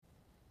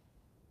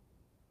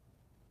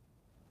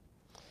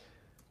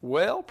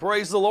Well,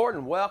 praise the Lord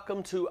and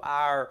welcome to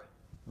our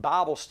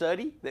Bible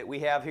study that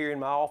we have here in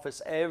my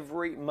office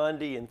every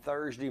Monday and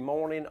Thursday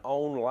morning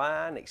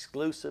online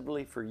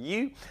exclusively for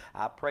you.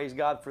 I praise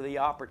God for the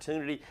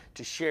opportunity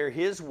to share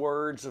His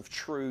words of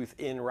truth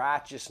in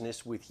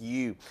righteousness with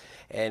you.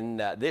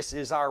 And this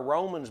is our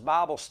Romans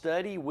Bible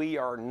study. We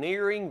are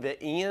nearing the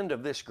end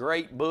of this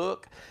great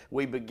book.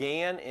 We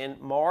began in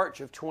March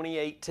of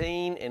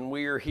 2018 and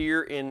we are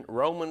here in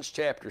Romans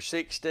chapter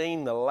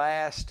 16, the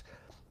last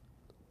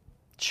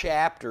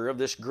chapter of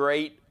this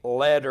great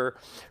letter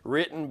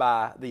written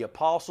by the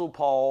Apostle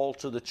Paul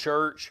to the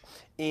church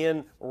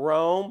in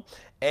Rome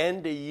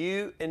and to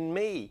you and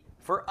me.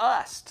 For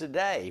us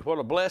today, what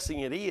a blessing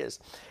it is.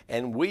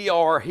 And we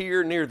are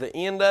here near the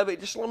end of it.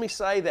 Just let me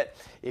say that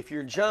if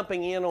you're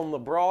jumping in on the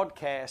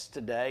broadcast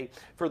today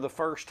for the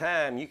first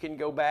time, you can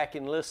go back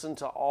and listen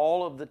to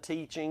all of the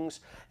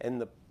teachings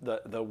and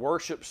the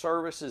worship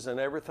services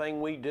and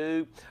everything we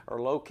do are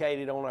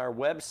located on our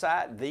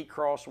website,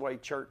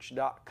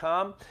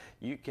 thecrosswaychurch.com.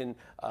 You can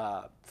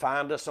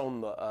find us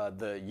on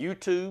the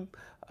YouTube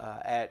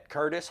at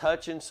Curtis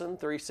Hutchinson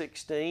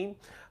 316,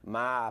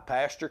 my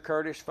Pastor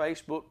Curtis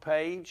Facebook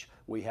page.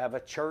 We have a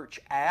church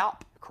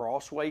app,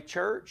 Crossway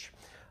Church.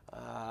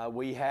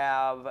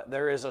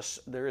 There is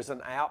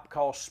an app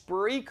called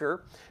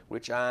Spreaker,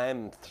 which I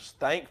am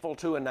thankful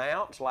to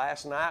announce.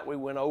 Last night we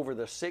went over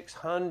the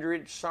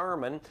 600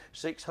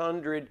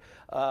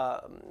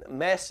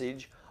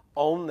 message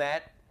on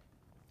that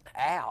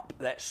app,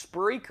 that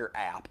Spreaker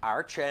app.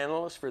 Our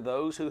channel is for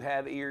those who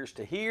have ears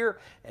to hear.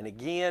 And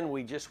again,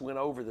 we just went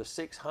over the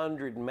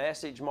 600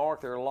 message mark.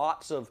 There are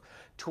lots of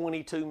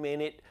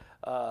 22-minute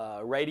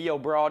radio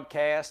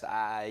broadcasts.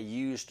 I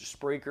used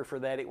Spreaker for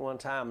that at one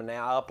time, and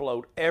now I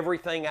upload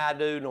everything I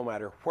do, no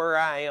matter where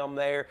I am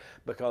there,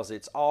 because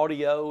it's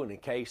audio, and in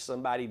case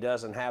somebody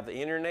doesn't have the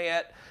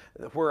internet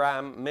where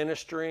I'm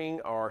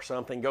ministering or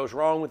something goes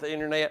wrong with the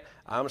internet,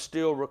 I'm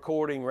still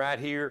recording right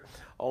here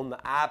on the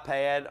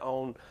iPad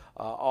on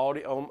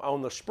audio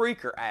on the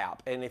Spreaker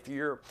app. And if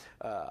you're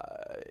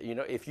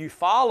if you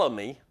follow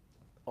me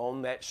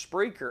on that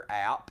Spreaker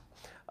app,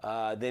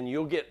 then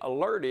you'll get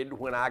alerted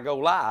when I go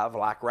live.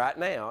 Like right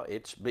now,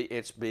 it's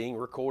being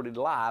recorded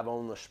live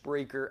on the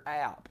Spreaker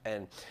app.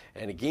 And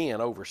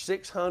again, over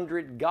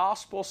 600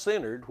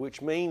 gospel-centered,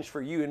 which means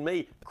for you and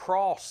me,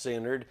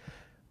 cross-centered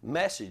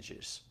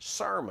messages,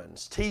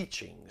 sermons,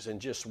 teachings,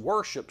 and just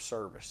worship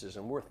services.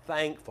 And we're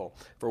thankful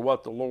for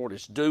what the Lord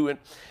is doing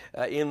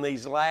in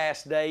these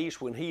last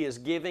days when He is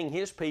giving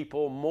His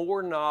people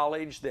more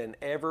knowledge than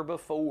ever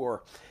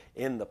before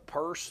in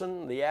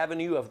the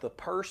avenue of the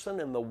person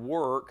and the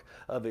work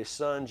of His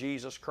Son,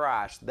 Jesus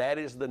Christ. That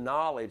is the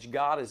knowledge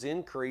God is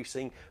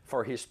increasing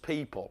for His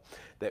people,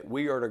 that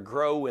we are to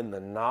grow in the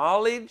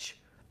knowledge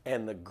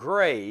and the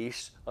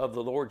grace of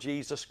the Lord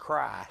Jesus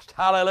Christ.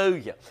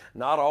 Hallelujah.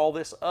 Not all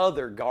this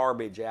other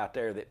garbage out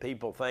there that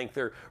people think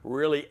they're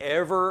really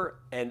ever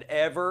and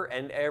ever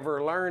and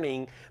ever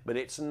learning, but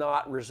it's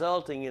not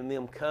resulting in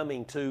them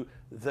coming to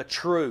the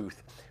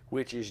truth,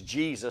 which is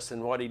Jesus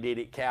and what He did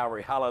at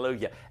Calvary.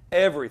 Hallelujah.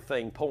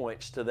 Everything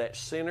points to that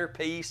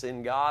centerpiece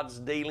in God's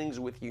dealings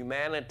with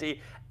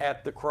humanity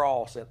at the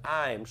cross. And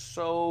I am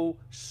so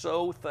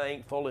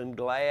thankful and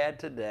glad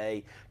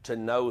today to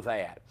know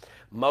that.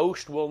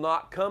 Most will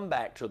not come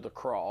back to the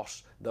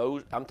cross.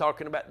 I'm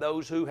talking about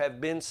those who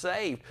have been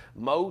saved.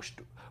 Most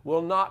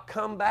will not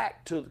come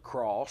back to the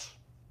cross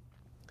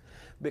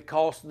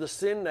because the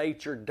sin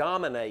nature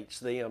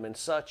dominates them in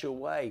such a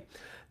way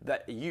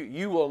that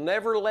you will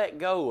never let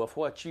go of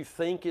what you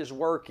think is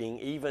working,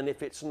 even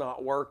if it's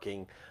not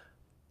working,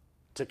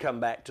 to come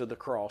back to the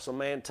cross. A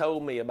man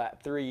told me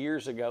about 3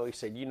 years ago, he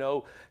said,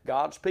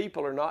 God's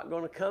people are not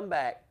going to come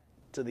back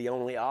to the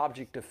only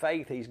object of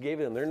faith He's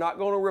given them. They're not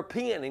going to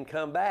repent and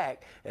come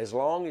back as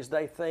long as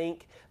they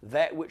think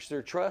that which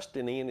they're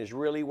trusting in is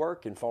really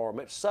working for them.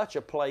 It's such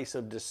a place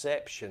of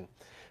deception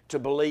to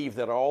believe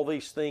that all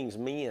these things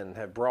men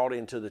have brought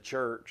into the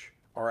church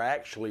are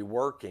actually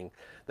working.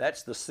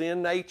 That's the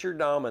sin nature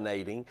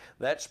dominating.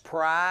 That's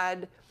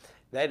pride.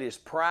 That is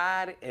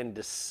pride and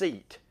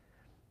deceit.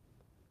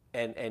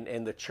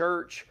 And the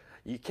church,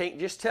 you can't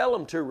just tell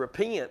them to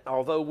repent,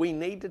 although we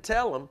need to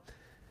tell them.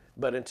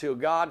 But until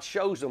God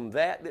shows them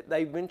that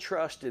they've been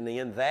trusting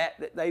in,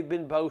 that they've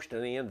been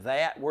boasting in,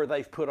 that where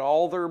they've put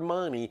all their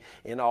money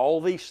in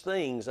all these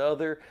things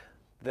other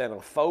than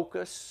a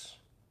focus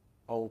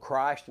on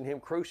Christ and Him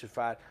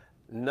crucified,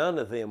 none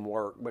of them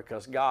work,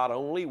 because God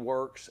only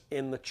works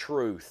in the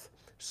truth.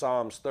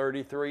 Psalms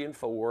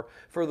 33:4,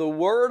 for the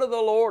word of the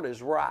Lord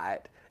is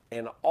right,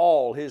 and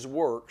all His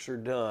works are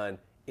done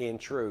in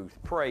truth.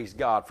 Praise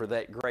God for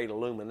that great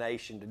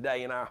illumination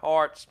today in our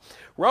hearts.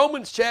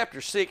 Romans chapter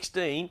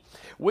 16,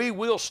 we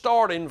will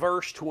start in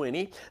verse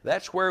 20.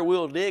 That's where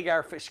we'll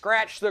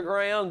scratch the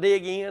ground,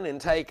 dig in, and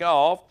take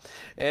off.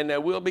 And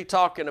we'll be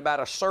talking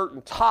about a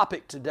certain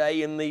topic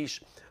today in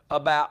these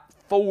about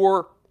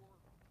 4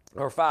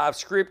 or 5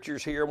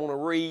 scriptures here. I want to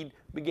read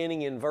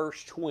beginning in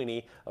verse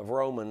 20 of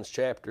Romans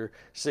chapter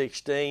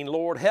 16.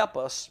 Lord, help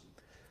us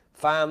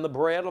find the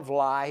bread of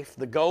life,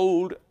 the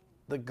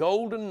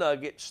golden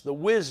nuggets, the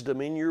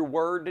wisdom in your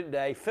word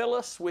today. Fill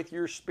us with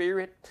your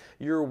Spirit,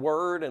 your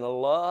word, and a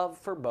love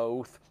for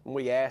both. And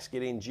we ask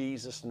it in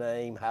Jesus'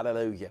 name.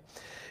 Hallelujah.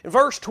 In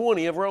verse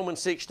 20 of Romans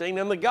 16,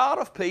 and the God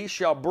of peace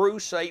shall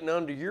bruise Satan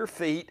under your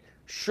feet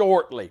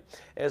shortly.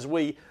 As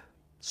we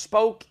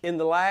spoke in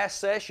the last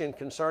session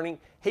concerning,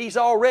 he's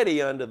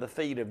already under the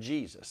feet of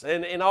Jesus.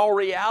 And in all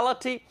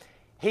reality,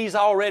 he's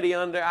already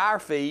under our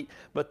feet.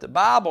 But the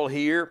Bible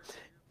here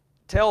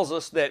tells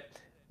us that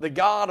the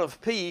God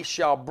of peace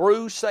shall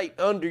bruise Satan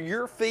under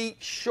your feet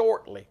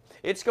shortly.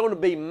 It's going to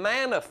be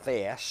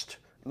manifest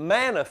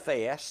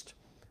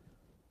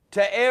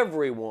to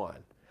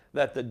everyone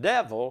that the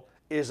devil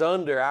is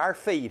under our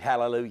feet.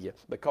 Hallelujah.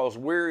 Because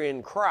we're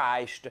in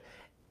Christ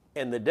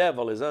and the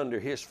devil is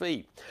under his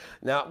feet.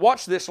 Now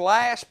watch this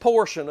last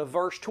portion of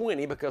verse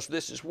 20, because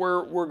this is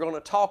where we're going to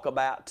talk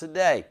about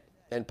today.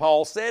 And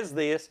Paul says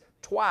this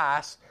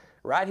twice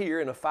right here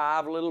in a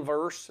 5 little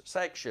verse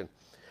section.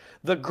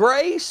 The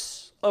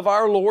grace of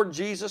our Lord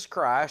Jesus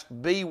Christ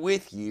be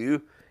with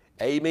you.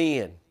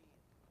 Amen.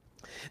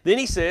 Then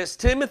he says,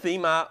 Timothy,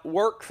 my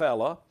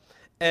workfellow,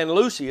 and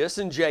Lucius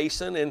and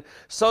Jason and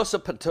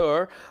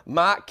Sosipater,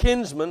 my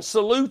kinsmen,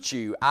 salute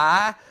you.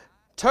 I,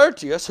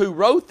 Tertius, who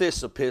wrote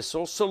this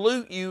epistle,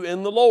 salute you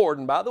in the Lord.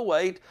 And by the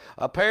way,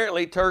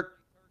 apparently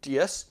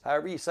Tertius,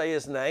 however you say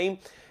his name,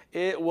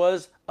 it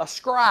was a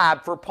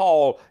scribe for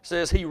Paul. It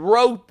says he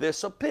wrote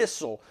this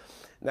epistle.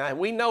 Now,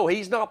 we know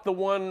he's not the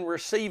one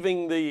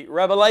receiving the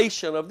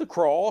revelation of the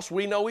cross.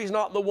 We know he's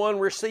not the one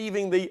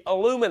receiving the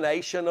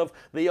illumination of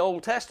the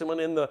Old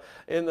Testament in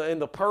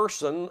the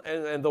person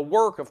and the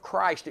work of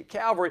Christ at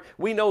Calvary.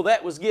 We know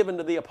that was given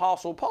to the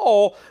Apostle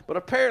Paul, but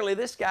apparently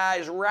this guy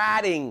is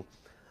writing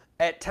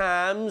at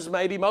times,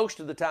 maybe most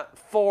of the time,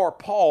 for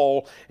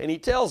Paul. And he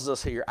tells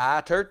us here,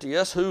 I,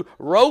 Tertius, who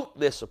wrote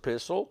this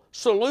epistle,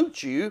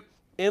 salute you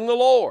in the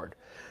Lord.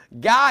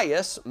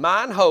 Gaius,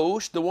 mine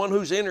host, the one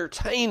who's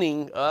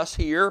entertaining us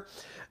here,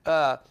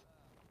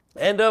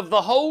 and of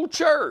the whole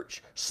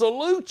church,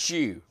 salute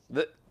you,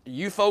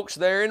 you folks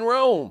there in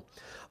Rome.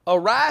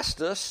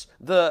 Erastus,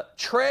 the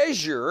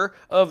treasurer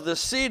of the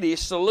city,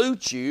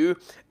 salute you,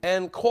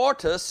 and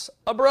Quartus,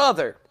 a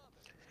brother.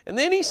 And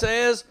then he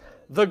says,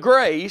 the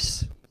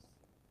grace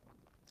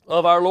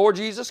of our Lord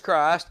Jesus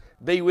Christ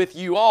be with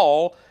you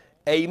all.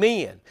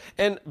 Amen.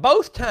 And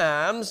both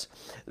times,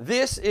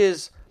 this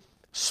is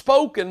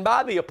spoken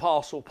by the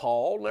Apostle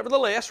Paul,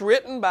 nevertheless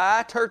written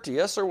by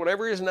Tertius, or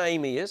whatever his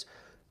name is.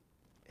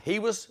 He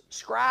was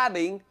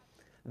scribing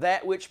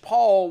that which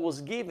Paul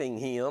was giving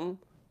him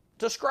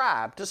to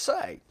scribe, to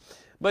say.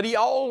 But he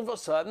all of a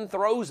sudden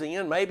throws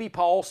in, maybe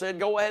Paul said,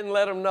 go ahead and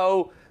let them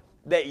know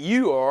that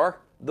you are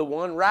the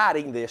one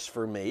writing this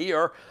for me,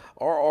 or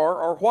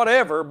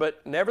whatever.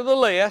 But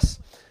nevertheless,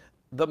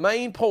 the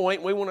main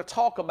point we want to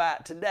talk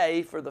about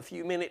today for the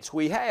few minutes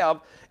we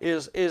have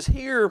is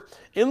here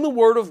in the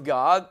Word of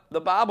God.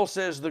 The Bible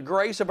says the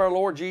grace of our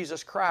Lord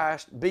Jesus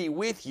Christ be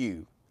with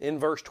you in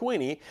verse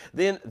 20.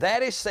 Then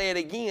that is said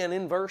again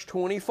in verse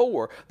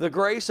 24. The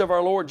grace of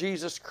our Lord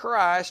Jesus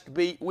Christ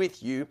be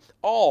with you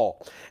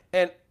all.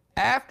 And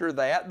after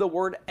that, the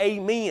word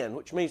amen,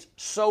 which means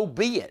so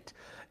be it,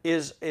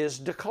 is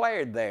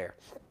declared there.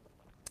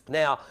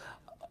 Now,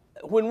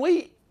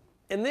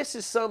 and this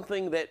is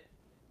something that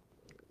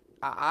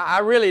I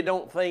really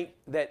don't think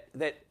that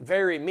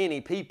very many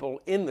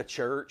people in the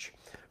church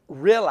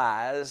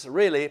realize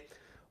really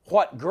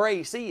what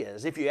grace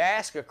is. If you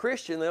ask a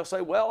Christian, they'll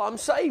say, well, I'm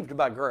saved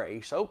by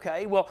grace.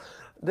 Okay, well,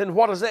 then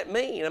what does that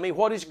mean? I mean,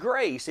 what is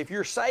grace? If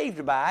you're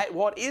saved by it,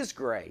 what is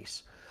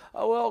grace?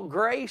 Oh, well,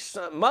 grace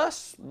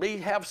must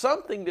have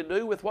something to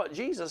do with what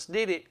Jesus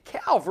did at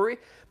Calvary,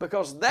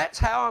 because that's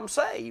how I'm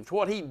saved.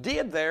 What He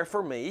did there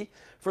for me,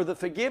 for the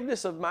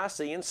forgiveness of my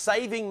sins,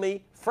 saving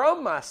me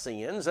from my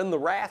sins and the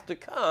wrath to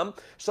come.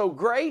 So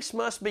grace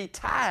must be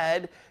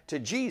tied to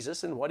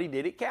Jesus and what He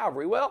did at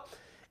Calvary. Well,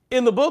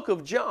 in the book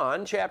of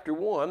John, chapter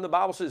 1, the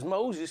Bible says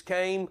Moses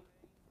came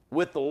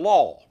with the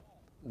law.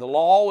 The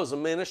law was a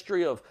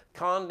ministry of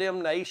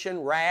condemnation,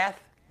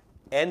 wrath,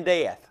 and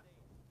death.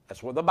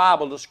 That's what the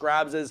Bible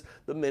describes as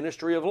the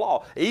ministry of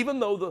law. Even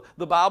though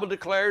the Bible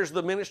declares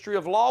the ministry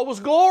of law was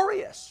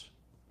glorious.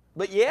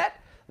 But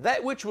yet,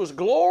 that which was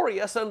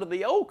glorious under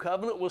the old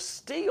covenant was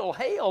still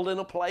held in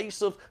a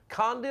place of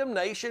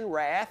condemnation,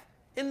 wrath,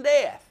 and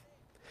death.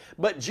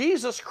 But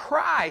Jesus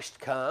Christ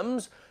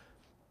comes,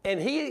 and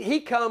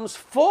He comes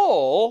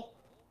full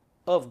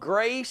of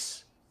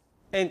grace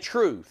and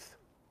truth.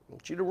 I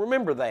want you to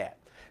remember that.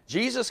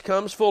 Jesus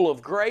comes full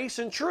of grace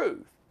and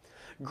truth.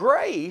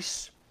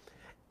 Grace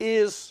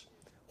is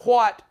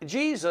what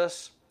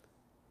Jesus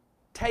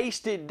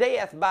tasted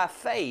death by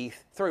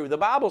faith through. The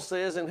Bible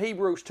says in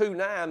Hebrews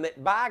 2:9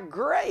 that by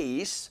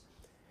grace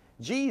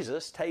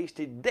Jesus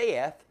tasted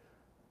death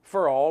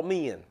for all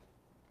men.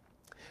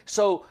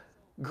 So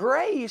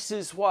grace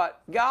is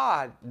what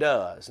God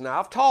does. Now,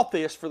 I've taught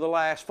this for the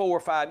last 4 or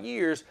 5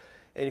 years.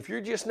 And if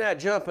you're just now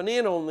jumping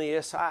in on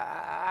this,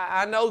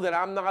 I know that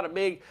I'm not a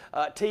big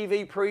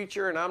TV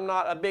preacher, and I'm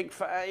not a big,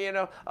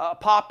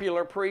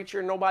 popular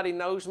preacher. Nobody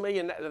knows me,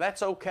 and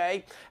that's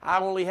okay. I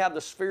only have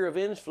the sphere of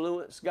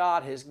influence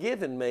God has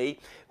given me,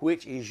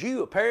 which is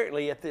you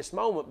apparently at this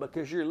moment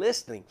because you're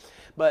listening.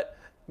 But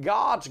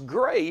God's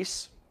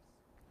grace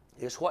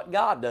is what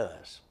God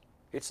does.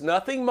 It's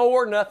nothing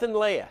more, nothing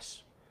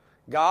less.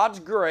 God's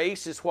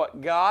grace is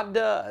what God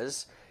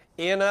does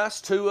in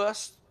us, to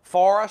us,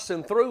 for us,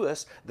 and through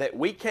us that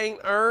we can't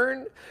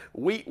earn,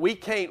 we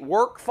can't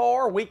work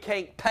for, we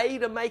can't pay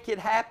to make it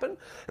happen.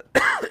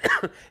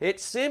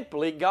 It's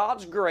simply,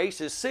 God's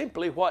grace is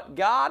simply what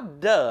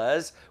God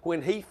does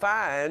when He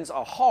finds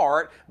a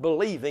heart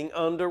believing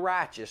unto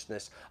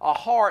righteousness, a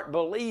heart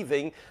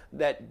believing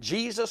that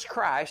Jesus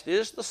Christ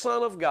is the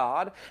Son of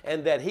God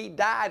and that He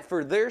died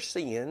for their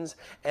sins,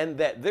 and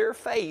that their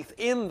faith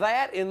in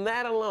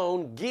that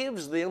alone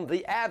gives them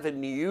the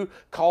avenue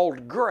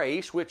called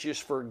grace, which is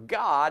for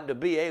God to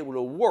be able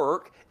to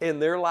work in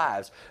their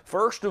lives.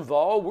 First of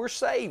all, we're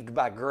saved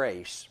by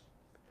grace.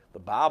 The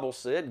Bible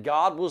said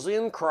God was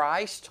in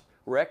Christ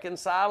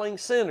reconciling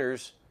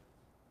sinners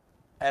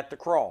at the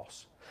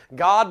cross.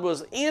 God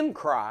was in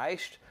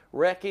Christ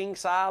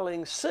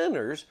reconciling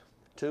sinners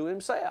to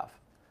Himself.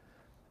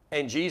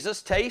 And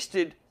Jesus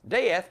tasted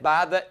death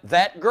by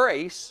that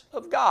grace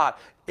of God.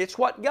 It's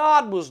what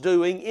God was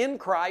doing in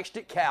Christ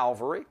at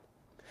Calvary.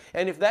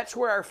 And if that's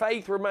where our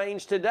faith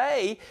remains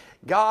today,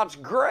 God's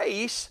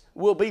grace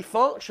will be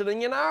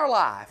functioning in our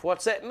life.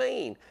 What's that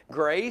mean?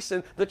 Grace,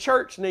 and the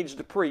church needs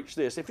to preach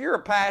this. If you're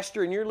a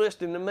pastor and you're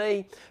listening to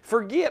me,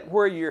 forget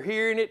where you're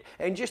hearing it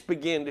and just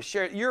begin to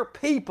share it. Your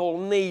people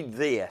need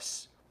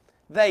this.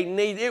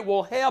 It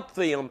will help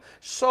them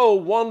so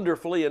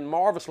wonderfully and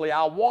marvelously.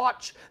 I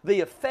watch the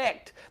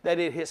effect that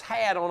it has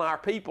had on our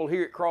people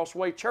here at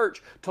Crossway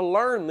Church to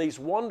learn these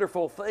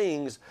wonderful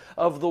things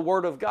of the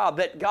Word of God,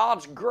 that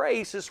God's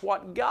grace is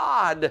what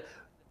God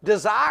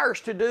desires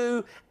to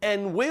do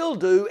and will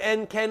do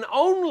and can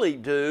only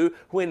do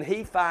when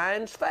He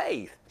finds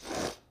faith.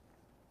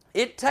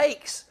 It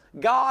takes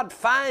God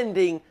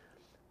finding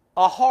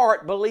a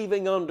heart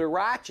believing unto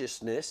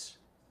righteousness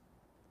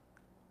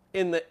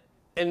in the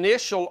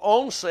initial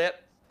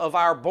onset of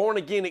our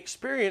born-again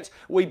experience.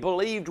 We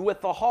believed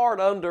with the heart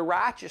unto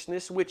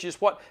righteousness, which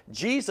is what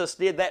Jesus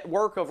did, that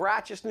work of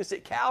righteousness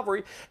at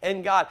Calvary,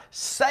 and God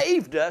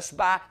saved us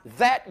by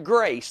that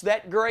grace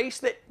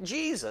that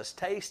Jesus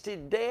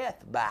tasted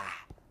death by.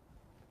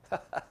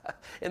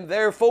 And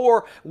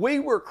therefore, we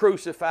were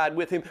crucified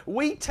with Him.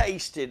 We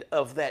tasted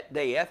of that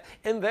death,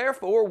 and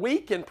therefore we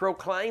can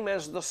proclaim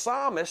as the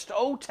psalmist,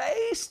 "Oh,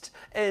 taste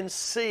and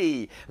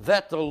see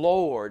that the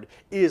Lord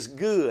is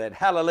good."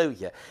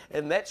 Hallelujah.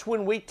 And that's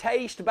when we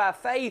taste by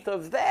faith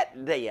of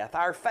that death,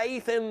 our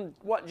faith in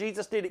what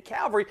Jesus did at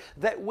Calvary,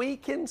 that we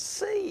can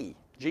see.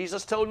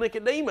 Jesus told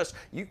Nicodemus,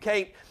 you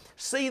can't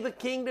see the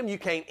kingdom, you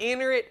can't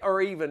enter it,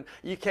 or even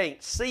you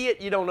can't see it,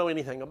 you don't know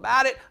anything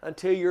about it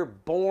until you're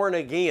born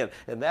again.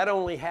 And that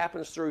only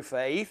happens through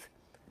faith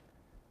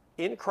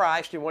in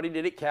Christ and what He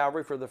did at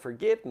Calvary for the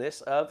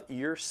forgiveness of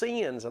your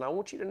sins. And I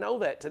want you to know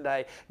that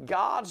today.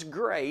 God's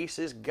grace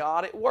is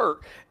God at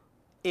work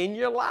in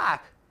your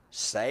life,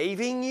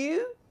 saving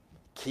you,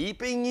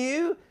 keeping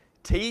you,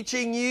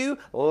 teaching you,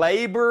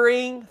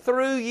 laboring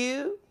through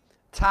you.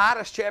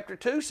 Titus chapter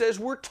 2 says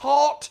we're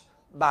taught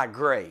by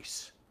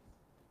grace.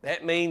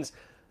 That means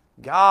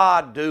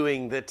God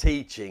doing the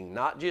teaching,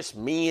 not just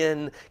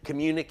men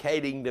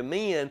communicating to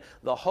men.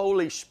 The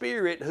Holy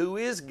Spirit, who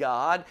is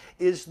God,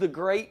 is the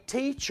great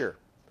teacher.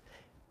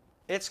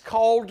 It's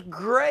called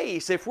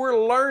grace. If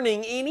we're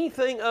learning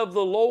anything of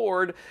the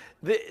Lord,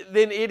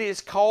 then it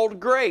is called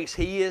grace.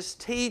 He is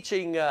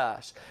teaching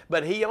us.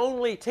 But He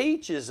only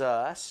teaches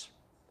us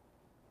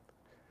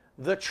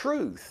the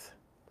truth.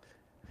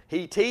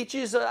 He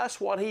teaches us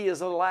what He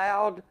is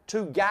allowed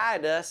to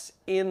guide us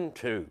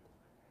into.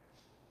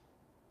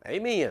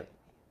 Amen.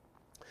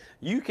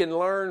 You can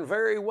learn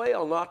very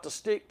well not to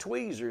stick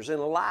tweezers in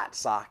a light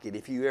socket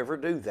if you ever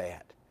do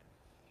that.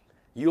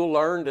 You'll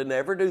learn to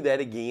never do that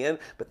again,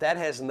 but that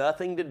has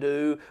nothing to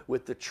do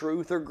with the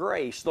truth or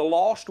grace. The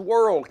lost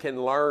world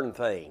can learn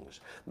things.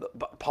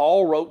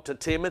 Paul wrote to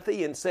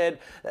Timothy and said,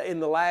 in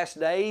the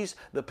last days,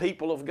 the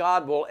people of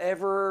God will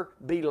ever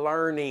be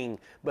learning,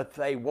 but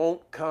they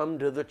won't come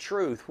to the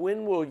truth.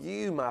 When will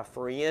you, my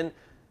friend,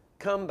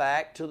 come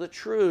back to the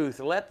truth?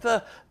 Let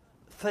the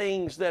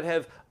things that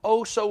have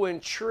so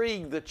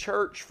intrigued the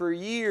church for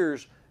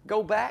years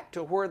go back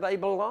to where they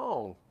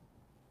belong.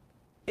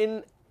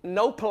 In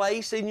no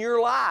place in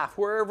your life,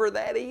 wherever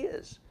that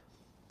is.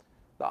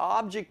 The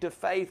object of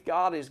faith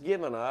God has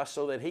given us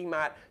so that He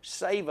might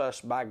save us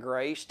by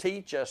grace,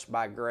 teach us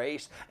by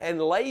grace, and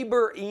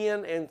labor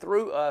in and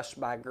through us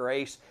by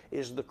grace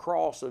is the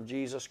cross of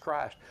Jesus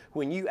Christ.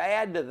 When you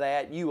add to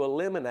that, you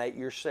eliminate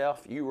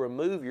yourself, you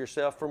remove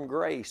yourself from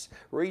grace.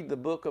 Read the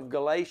book of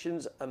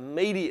Galatians.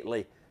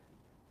 Immediately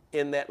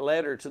in that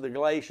letter to the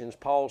Galatians,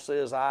 Paul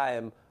says,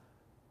 I'm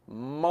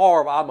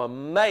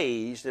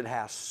amazed at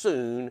how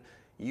soon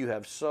you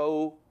have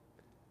so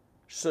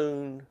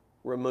soon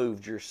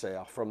removed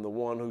yourself from the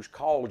one who's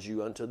called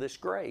you unto this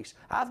grace.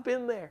 I've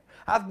been there.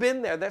 I've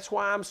been there. That's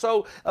why I'm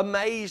so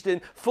amazed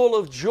and full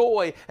of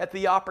joy at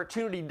the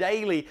opportunity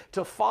daily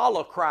to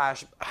follow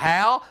Christ.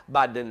 How?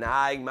 By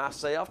denying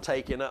myself,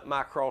 taking up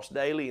my cross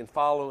daily and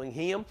following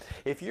Him.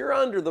 If you're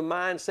under the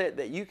mindset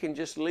that you can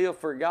just live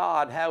for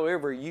God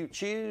however you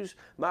choose,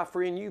 my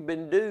friend, you've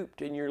been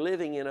duped, and you're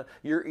living in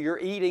you're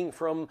eating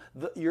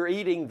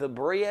the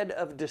bread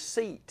of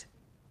deceit.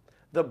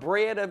 The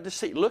bread of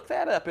deceit. Look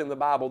that up in the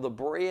Bible. The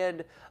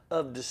bread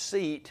of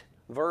deceit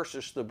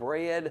versus the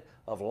bread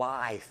of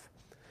life.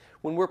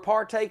 When we're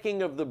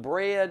partaking of the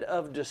bread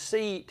of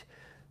deceit,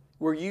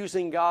 we're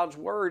using God's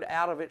Word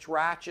out of its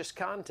righteous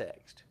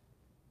context.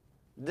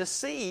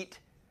 Deceit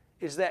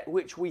is that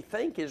which we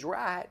think is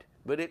right,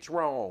 but it's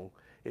wrong.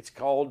 It's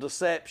called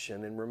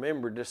deception. And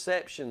remember,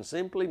 deception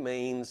simply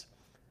means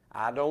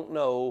I don't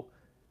know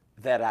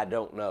that I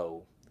don't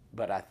know,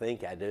 but I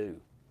think I do.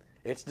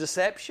 It's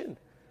deception.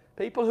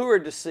 People who are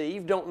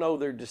deceived don't know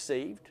they're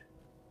deceived.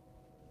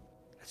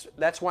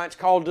 That's why it's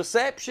called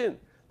deception.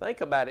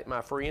 Think about it,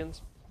 my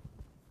friends.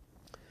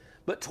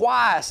 But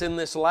twice in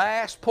this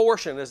last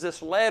portion, as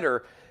this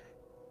letter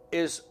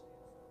is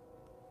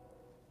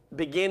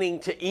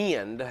beginning to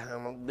end,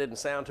 didn't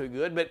sound too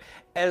good, but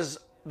as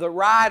the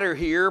writer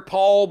here,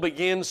 Paul,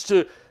 begins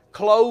to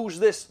close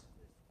this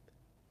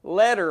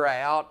letter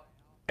out,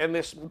 and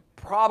this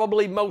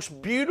probably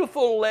most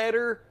beautiful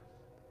letter,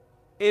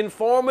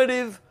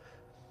 informative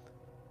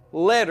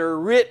letter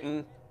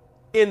written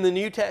in the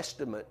New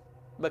Testament,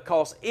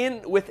 because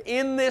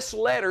within this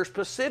letter,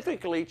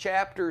 specifically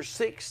chapters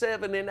 6,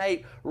 7, and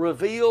 8,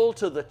 reveal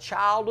to the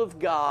child of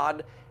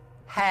God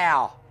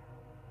how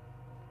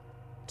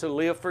to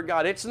live for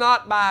God. It's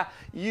not by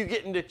you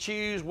getting to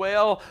choose,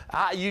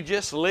 you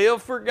just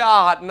live for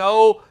God.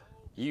 No,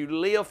 you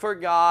live for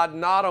God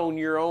not on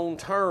your own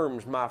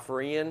terms, my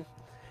friend,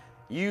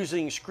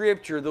 using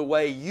Scripture the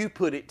way you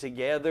put it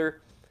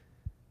together.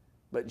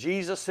 But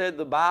Jesus said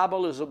the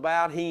Bible is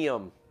about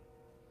Him.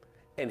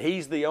 And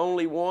He's the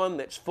only one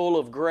that's full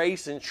of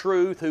grace and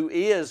truth, who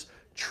is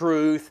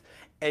truth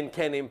and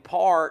can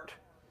impart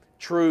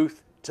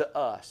truth to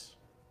us.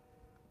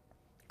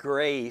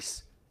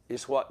 Grace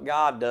is what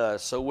God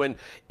does. So when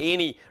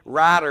any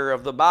writer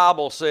of the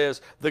Bible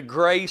says, the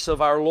grace of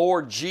our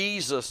Lord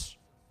Jesus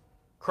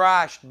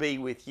Christ be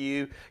with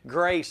you,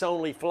 grace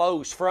only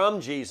flows from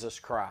Jesus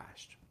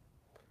Christ.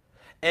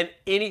 And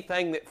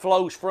anything that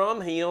flows from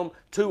Him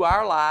to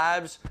our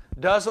lives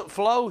doesn't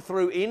flow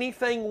through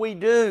anything we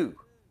do.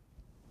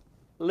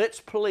 Let's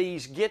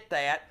please get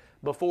that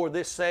before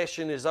this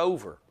session is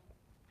over.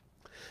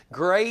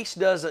 Grace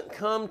doesn't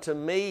come to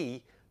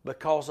me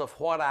because of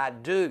what I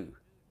do.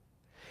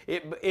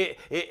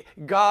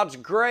 God's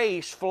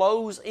grace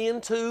flows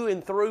into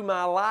and through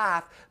my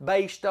life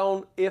based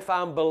on if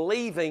I'm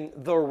believing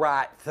the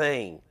right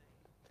thing.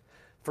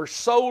 For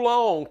so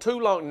long, too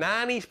long,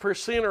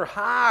 90% or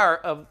higher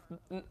of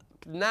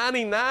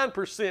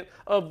 99%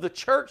 of the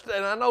church,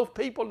 and I know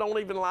people don't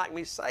even like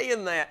me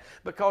saying that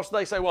because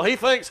they say, well, he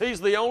thinks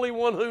he's the only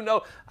one who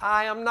knows.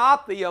 I am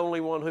not the only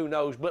one who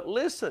knows. But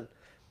listen,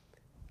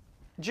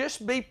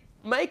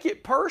 make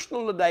it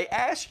personal today.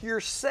 Ask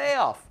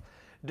yourself,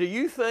 do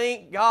you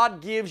think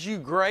God gives you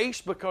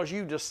grace because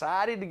you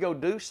decided to go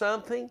do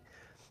something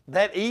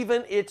that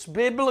even it's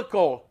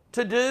biblical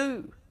to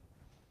do?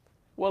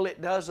 Well,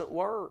 it doesn't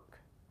work.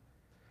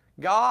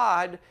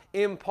 God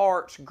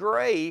imparts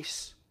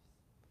grace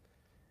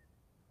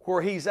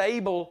where He's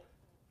able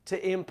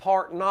to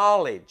impart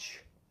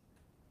knowledge.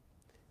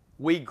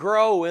 We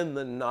grow in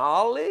the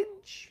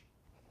knowledge.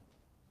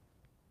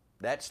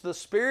 That's the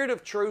Spirit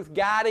of truth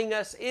guiding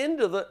us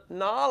into the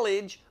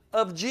knowledge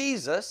of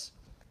Jesus,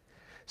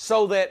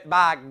 so that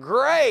by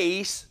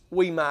grace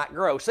we might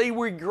grow. See,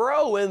 we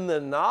grow in the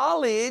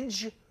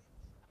knowledge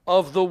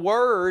of the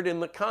Word in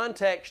the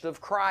context of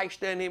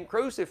Christ and Him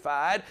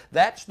crucified.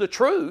 That's the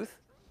truth.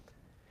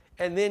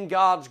 And then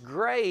God's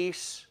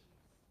grace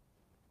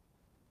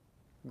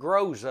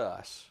grows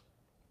us,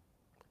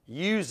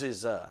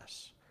 uses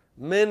us,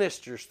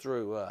 ministers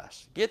through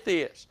us. Get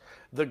this,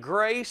 the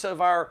grace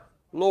of our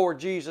Lord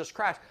Jesus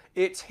Christ.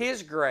 It's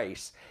His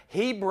grace.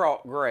 He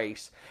brought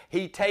grace.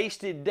 He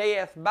tasted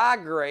death by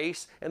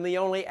grace, and the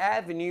only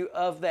avenue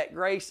of that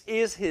grace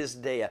is His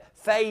death,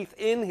 faith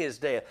in His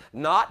death.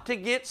 Not to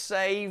get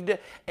saved,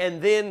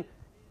 and then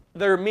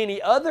there are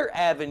many other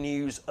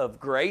avenues of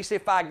grace.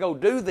 If I go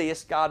do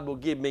this, God will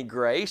give me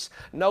grace.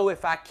 No,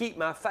 if I keep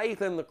my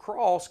faith in the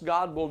cross,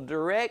 God will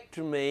direct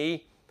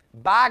me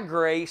by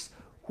grace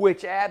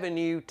which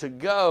avenue to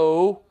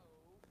go,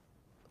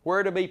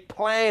 where to be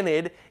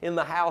planted in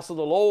the house of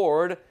the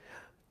Lord,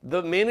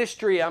 the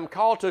ministry I'm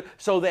called to,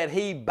 so that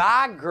He,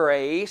 by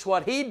grace,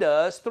 what He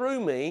does through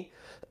me,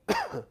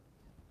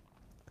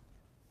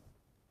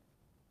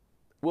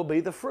 will be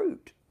the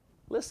fruit.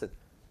 Listen,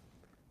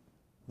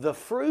 the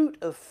fruit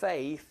of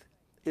faith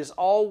is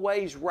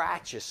always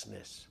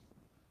righteousness.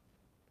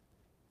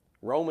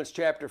 Romans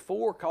chapter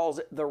 4 calls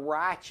it the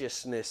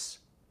righteousness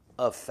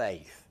of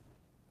faith.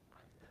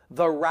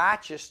 The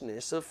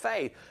righteousness of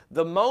faith.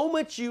 The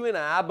moment you and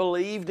I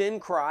believed in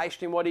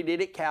Christ and what He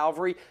did at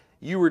Calvary,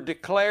 you were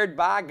declared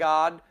by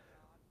God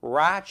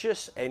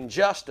righteous and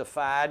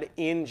justified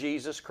in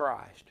Jesus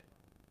Christ.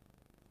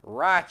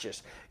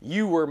 Righteous.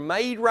 You were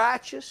made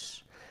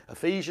righteous.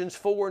 Ephesians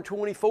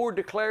 4:24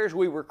 declares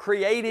we were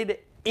created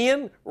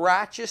in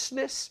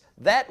righteousness.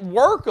 That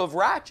work of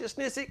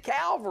righteousness at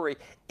Calvary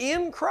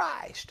in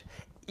Christ.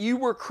 You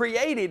were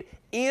created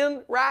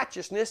in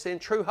righteousness, in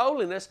true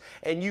holiness,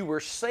 and you were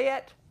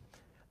set.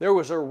 There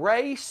was a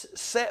race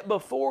set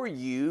before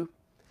you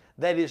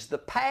that is the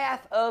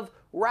path of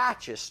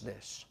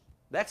righteousness.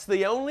 That's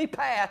the only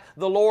path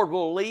the Lord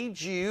will lead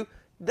you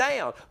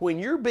down. When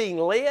you're being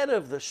led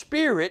of the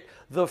Spirit,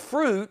 the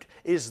fruit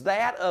is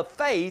that of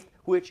faith,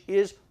 which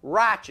is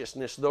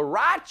righteousness. The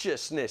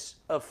righteousness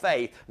of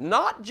faith,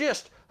 not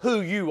just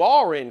who you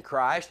are in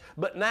Christ,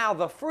 but now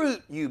the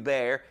fruit you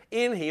bear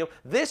in Him.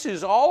 This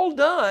is all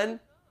done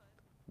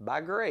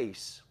by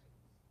grace.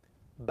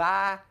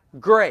 By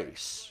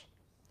grace.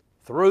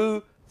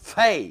 Through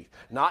faith.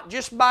 Not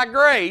just by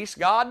grace.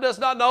 God does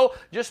not know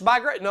just by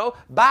grace. No,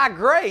 by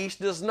grace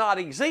does not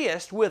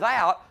exist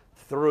without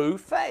through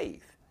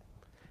faith.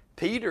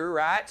 Peter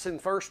writes in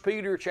 1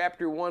 Peter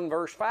chapter 1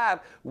 verse 5,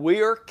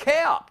 we are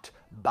kept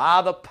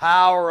by the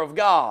power of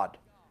God,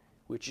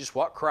 which is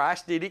what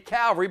Christ did at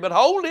Calvary, but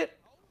hold it,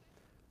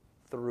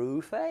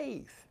 through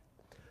faith.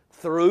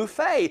 Through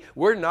faith.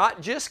 We're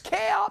not just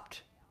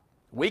kept.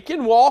 We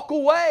can walk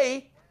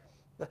away.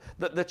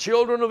 The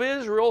children of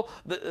Israel,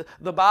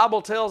 the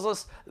Bible tells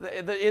us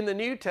in the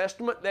New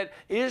Testament that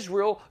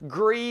Israel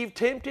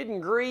tempted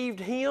and grieved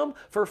Him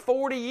for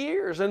 40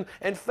 years and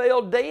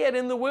fell dead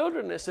in the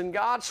wilderness. And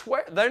God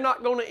swear they're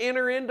not going to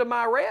enter into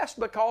my rest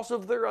because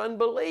of their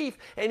unbelief.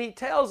 And He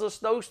tells us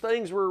those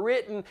things were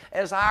written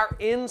as our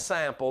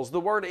ensamples. The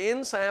word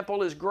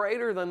ensample is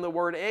greater than the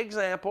word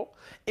example.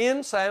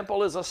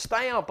 Ensample is a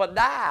stamp, a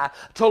die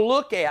to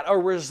look at, a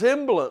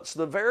resemblance,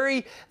 the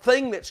very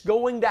thing that's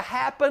going to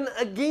happen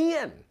again.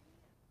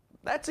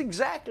 That's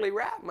exactly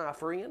right, my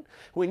friend.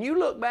 When you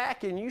look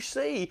back and you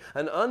see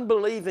an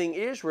unbelieving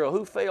Israel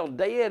who fell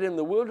dead in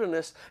the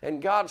wilderness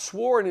and God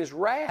swore in His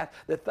wrath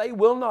that they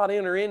will not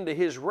enter into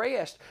His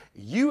rest,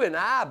 you and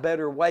I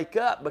better wake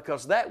up,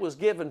 because that was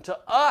given to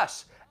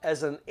us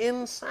as an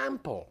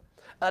ensample.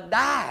 A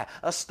die,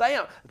 a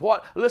stamp.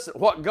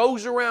 What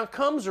goes around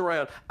comes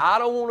around. I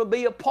don't want to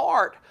be a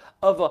part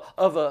of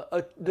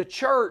the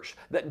church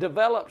that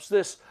develops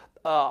this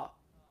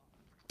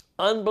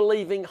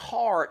unbelieving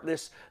heart,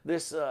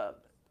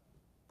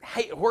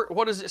 hey,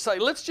 what does it say?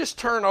 Let's just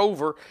turn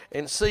over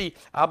and see.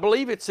 I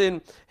believe it's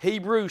in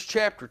Hebrews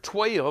chapter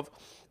 12.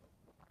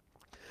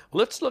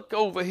 Let's look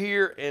over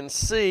here and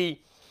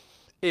see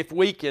if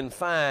we can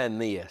find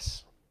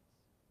this.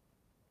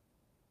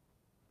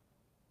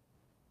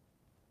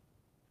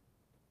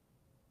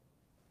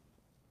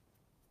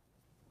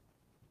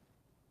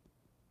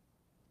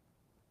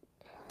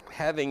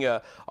 Having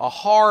a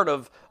heart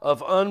of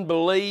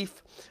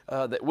unbelief,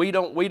 that we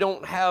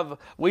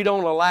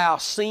don't allow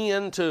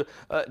sin to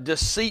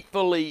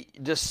deceitfully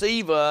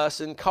deceive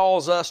us and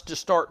cause us to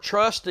start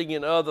trusting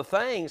in other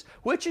things,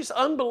 which is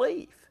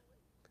unbelief.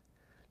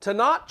 To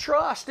not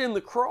trust in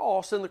the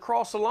cross and the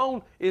cross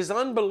alone is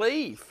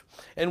unbelief.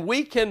 And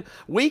we can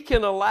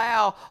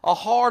allow a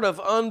heart of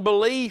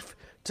unbelief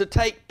to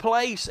take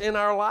place in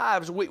our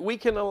lives. We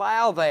can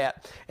allow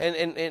that.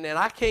 And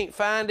I can't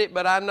find it,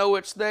 but I know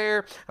it's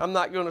there. I'm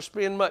not going to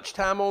spend much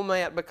time on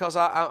that because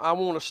I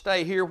want to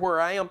stay here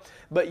where I am.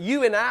 But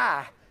you and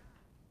I,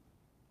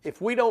 if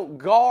we don't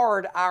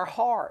guard our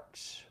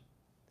hearts,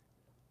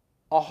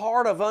 a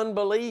heart of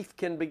unbelief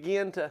can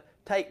begin to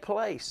take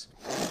place.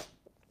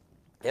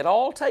 It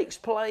all takes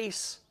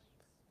place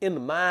in the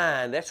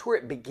mind. That's where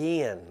it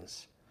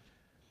begins.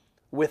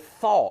 With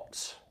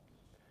thoughts.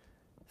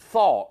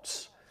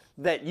 Thoughts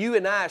that you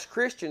and I as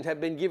Christians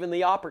have been given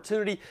the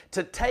opportunity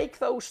to take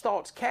those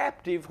thoughts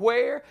captive.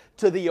 Where?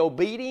 To the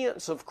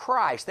obedience of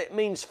Christ. That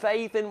means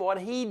faith in what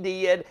He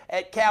did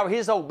at Calvary,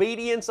 His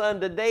obedience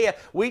unto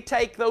death. We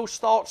take those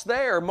thoughts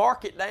there.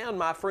 Mark it down,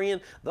 my friend.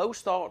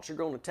 Those thoughts are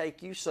going to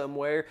take you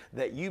somewhere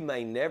that you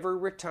may never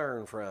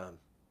return from.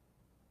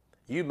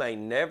 You may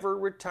never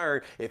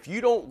return. If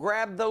you don't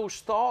grab those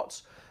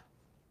thoughts,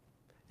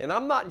 and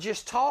I'm not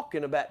just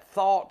talking about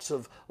thoughts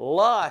of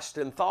lust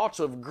and thoughts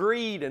of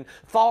greed and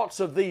thoughts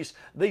of these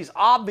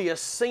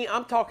obvious sins.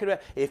 I'm talking about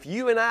if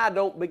you and I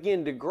don't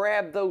begin to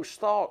grab those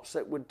thoughts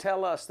that would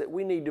tell us that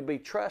we need to be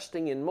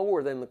trusting in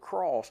more than the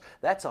cross,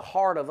 that's a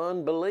heart of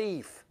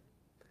unbelief.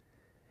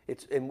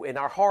 And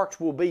our hearts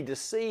will be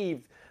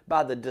deceived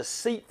by the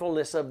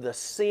deceitfulness of the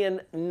sin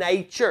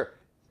nature,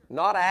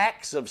 not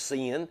acts of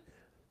sin.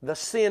 The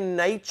sin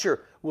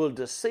nature will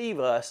deceive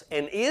us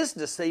and is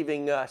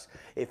deceiving us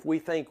if we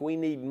think we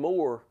need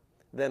more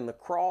than the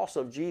cross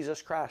of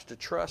Jesus Christ to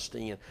trust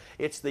in.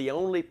 It's the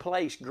only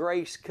place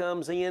grace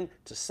comes in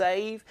to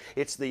save.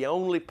 It's the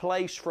only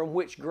place from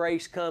which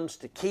grace comes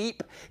to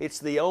keep. It's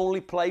the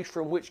only place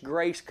from which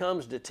grace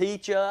comes to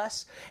teach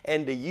us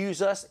and to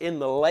use us in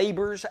the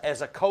labors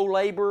as a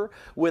co-laborer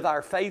with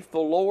our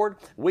faithful Lord.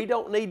 We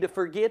don't need to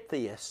forget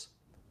this.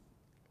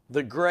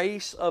 The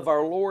grace of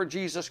our Lord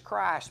Jesus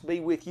Christ be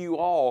with you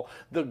all.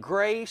 The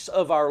grace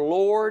of our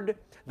Lord,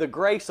 the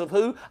grace of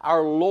who?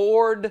 Our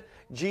Lord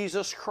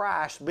Jesus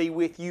Christ be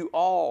with you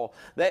all.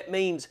 That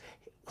means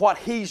what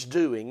He's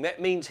doing.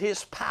 That means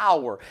His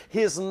power,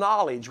 His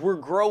knowledge. We're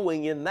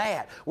growing in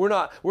that. We're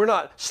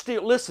not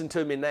still, listen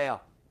to me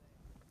now.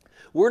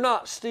 We're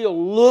not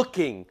still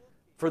looking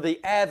for the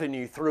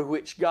avenue through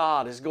which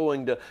God is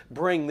going to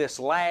bring this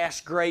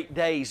last great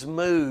day's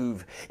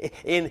move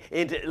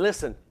into,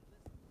 listen,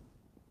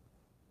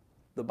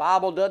 the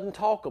Bible doesn't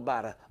talk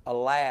about a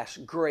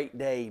last great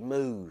day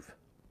move.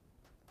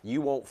 You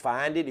won't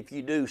find it. If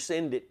you do,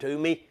 send it to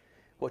me.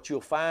 What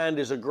you'll find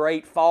is a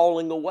great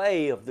falling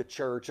away of the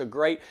church,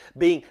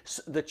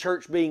 the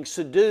church being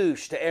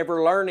seduced to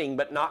ever learning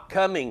but not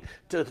coming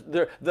to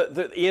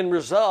the end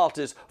result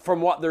is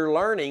from what they're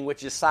learning,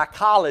 which is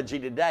psychology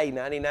today.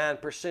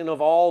 99% of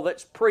all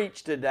that's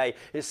preached today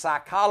is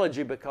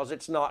psychology because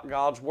it's not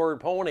God's Word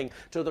pointing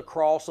to the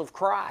cross of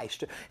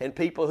Christ. And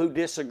people who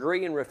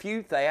disagree and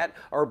refute that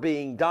are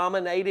being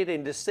dominated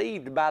and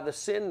deceived by the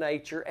sin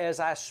nature as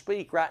I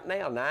speak right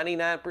now.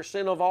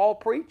 99% of all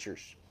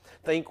preachers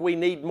think we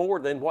need more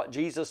than what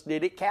Jesus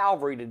did at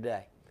Calvary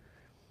today.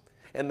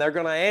 And they're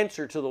going to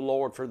answer to the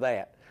Lord for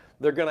that.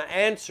 They're going to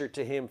answer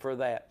to Him for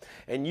that.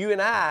 And you and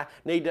I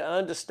need to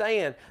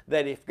understand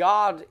that if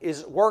God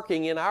is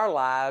working in our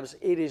lives,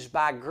 it is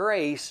by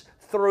grace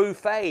through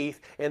faith,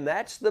 and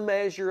that's the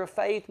measure of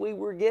faith we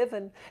were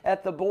given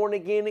at the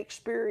born-again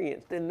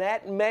experience. And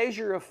that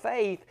measure of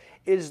faith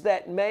is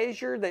that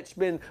measure that's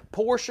been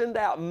portioned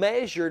out,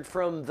 measured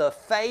from the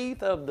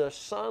faith of the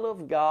Son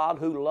of God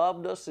who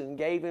loved us and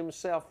gave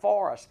Himself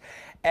for us.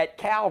 At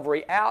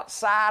Calvary,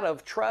 outside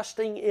of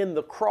trusting in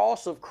the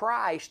cross of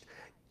Christ,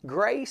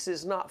 grace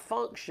is not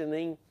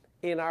functioning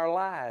in our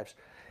lives.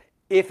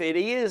 If it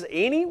is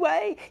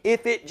anyway,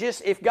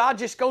 if God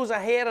just goes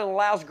ahead and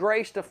allows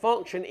grace to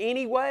function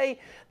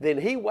anyway, then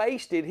He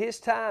wasted His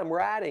time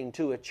writing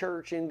to a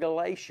church in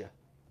Galatia.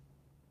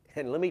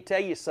 And let me tell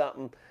you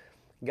something,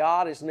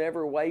 God has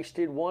never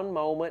wasted one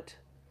moment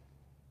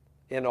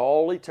in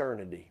all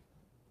eternity.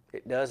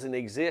 It doesn't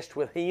exist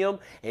with Him,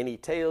 and He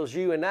tells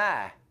you and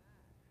I,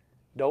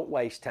 don't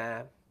waste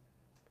time.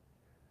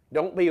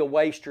 Don't be a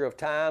waster of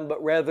time,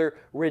 but rather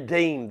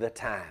redeem the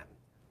time.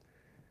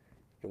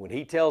 And when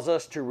He tells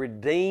us to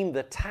redeem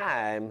the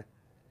time,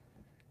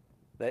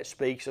 that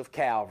speaks of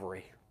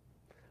Calvary.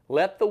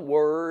 Let the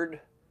word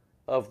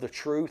of the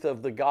truth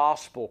of the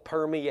gospel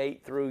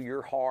permeate through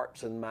your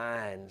hearts and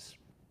minds.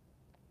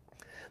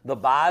 The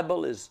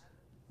Bible is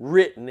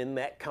written in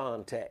that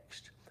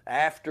context.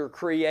 After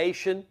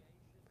creation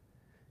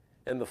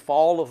and the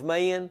fall of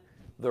man,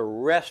 the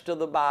rest of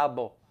the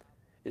Bible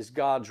is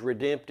God's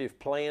redemptive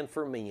plan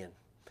for men.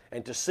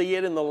 And to see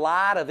it in the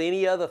light of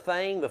any other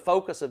thing, the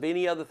focus of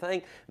any other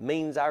thing,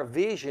 means our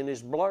vision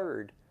is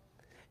blurred.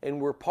 And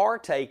we're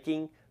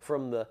partaking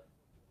from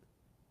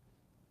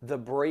the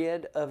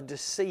bread of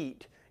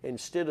deceit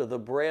instead of the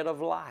bread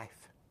of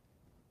life.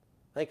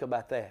 Think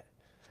about that.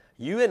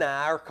 You and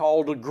I are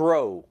called to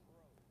grow.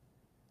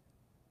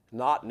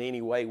 Not in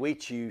any way we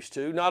choose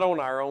to, not on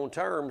our own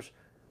terms,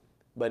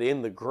 but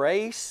in the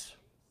grace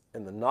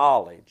and the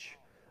knowledge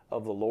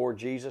of the Lord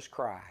Jesus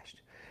Christ.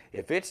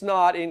 If it's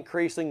not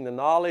increasing the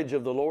knowledge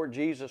of the Lord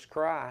Jesus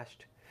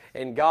Christ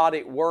and God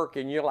at work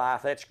in your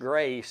life, that's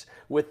grace,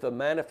 with the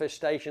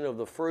manifestation of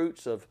the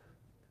fruits of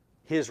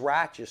His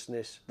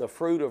righteousness, the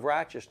fruit of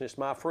righteousness,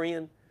 my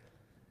friend,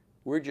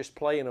 we're just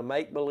playing a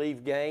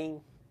make-believe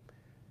game.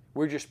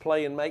 We're just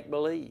playing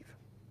make-believe.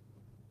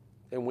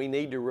 And we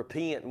need to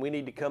repent, and we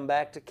need to come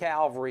back to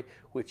Calvary,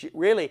 which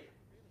really,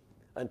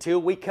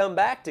 until we come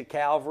back to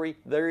Calvary,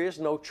 there is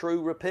no true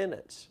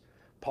repentance.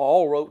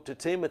 Paul wrote to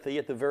Timothy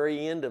at the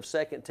very end of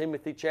 2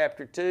 Timothy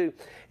chapter 2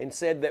 and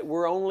said that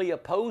we're only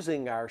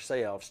opposing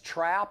ourselves,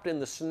 trapped in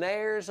the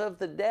snares of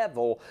the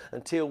devil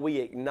until we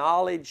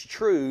acknowledge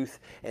truth,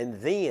 and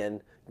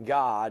then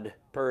God,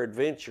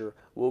 peradventure,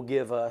 will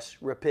give us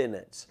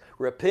repentance.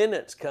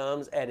 Repentance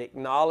comes at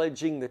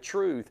acknowledging the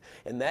truth,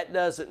 and that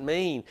doesn't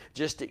mean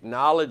just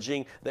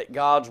acknowledging that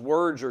God's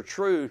words are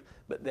truth,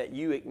 but that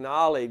you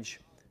acknowledge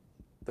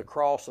the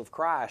cross of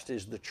Christ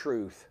is the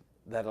truth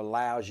that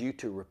allows you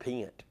to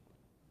repent.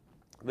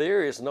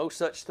 There is no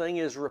such thing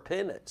as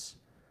repentance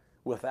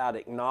without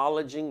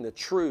acknowledging the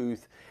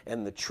truth,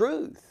 and the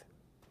truth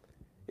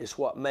is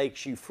what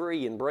makes you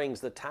free and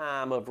brings the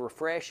time of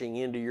refreshing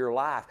into your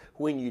life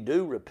when you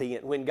do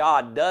repent, when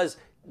God does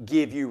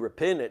give you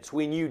repentance,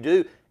 when you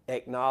do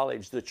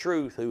acknowledge the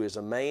truth, who is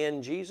a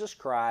man, Jesus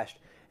Christ,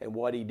 and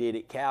what He did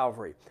at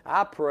Calvary.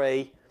 I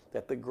pray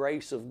that the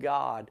grace of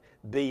God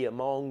be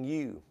among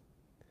you.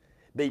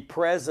 be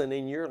present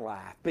in your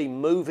life, be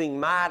moving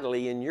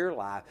mightily in your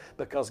life,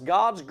 because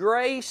God's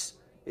grace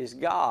is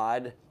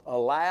God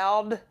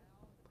allowed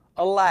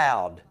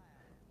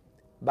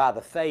by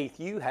the faith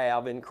you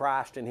have in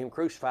Christ and Him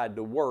crucified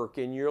to work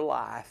in your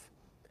life.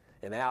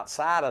 And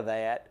outside of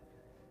that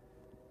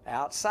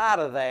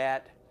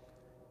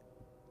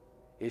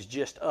is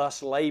just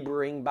us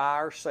laboring by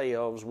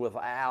ourselves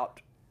without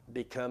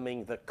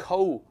becoming the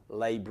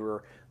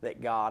co-laborer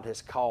that God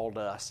has called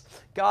us.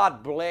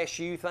 God bless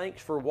you.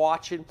 Thanks for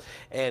watching,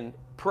 and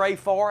pray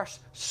for us.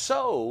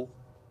 Sow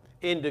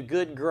into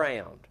good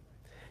ground.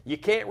 You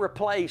can't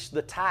replace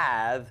the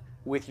tithe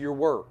with your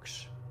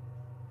works,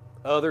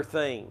 other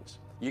things.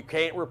 You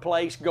can't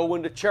replace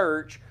going to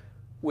church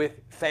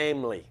with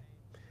family.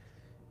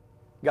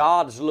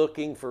 God's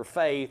looking for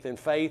faith, and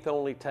faith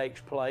only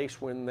takes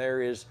place when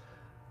there is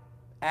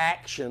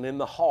action in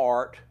the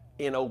heart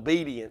in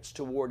obedience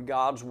toward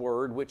God's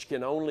Word, which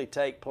can only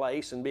take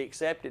place and be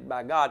accepted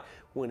by God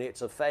when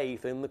it's a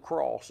faith in the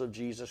cross of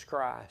Jesus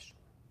Christ.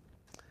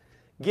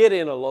 Get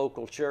in a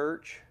local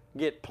church,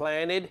 get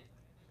planted,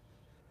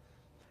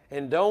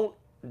 and don't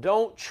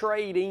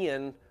trade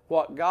in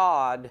what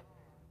God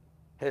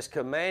has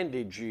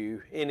commanded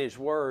you in His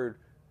Word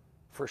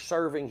for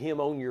serving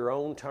Him on your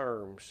own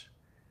terms.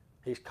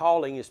 He's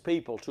calling His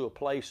people to a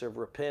place of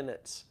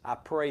repentance. I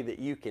pray that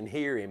you can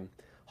hear Him.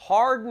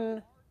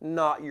 Harden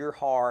not your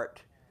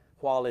heart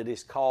while it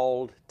is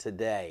called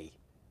today.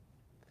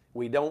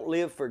 We don't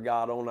live for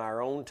God on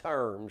our own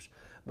terms,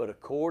 but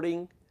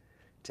according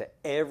to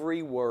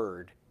every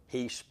word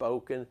He's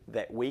spoken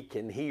that we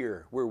can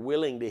hear. We're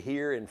willing to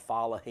hear and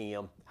follow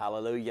Him.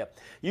 Hallelujah.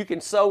 You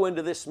can sow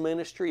into this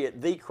ministry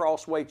at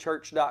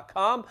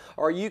thecrosswaychurch.com,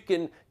 or you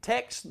can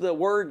text the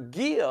word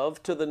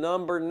GIVE to the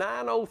number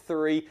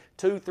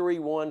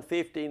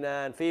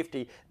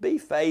 903-231-5950. Be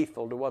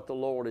faithful to what the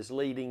Lord is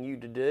leading you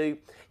to do,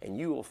 and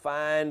you will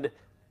find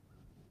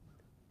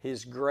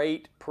His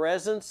great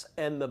presence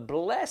and the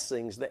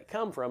blessings that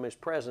come from His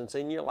presence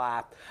in your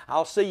life.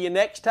 I'll see you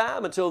next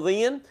time. Until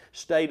then,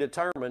 stay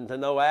determined to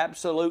know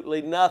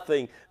absolutely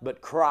nothing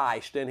but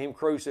Christ and Him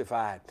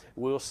crucified.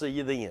 We'll see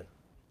you then.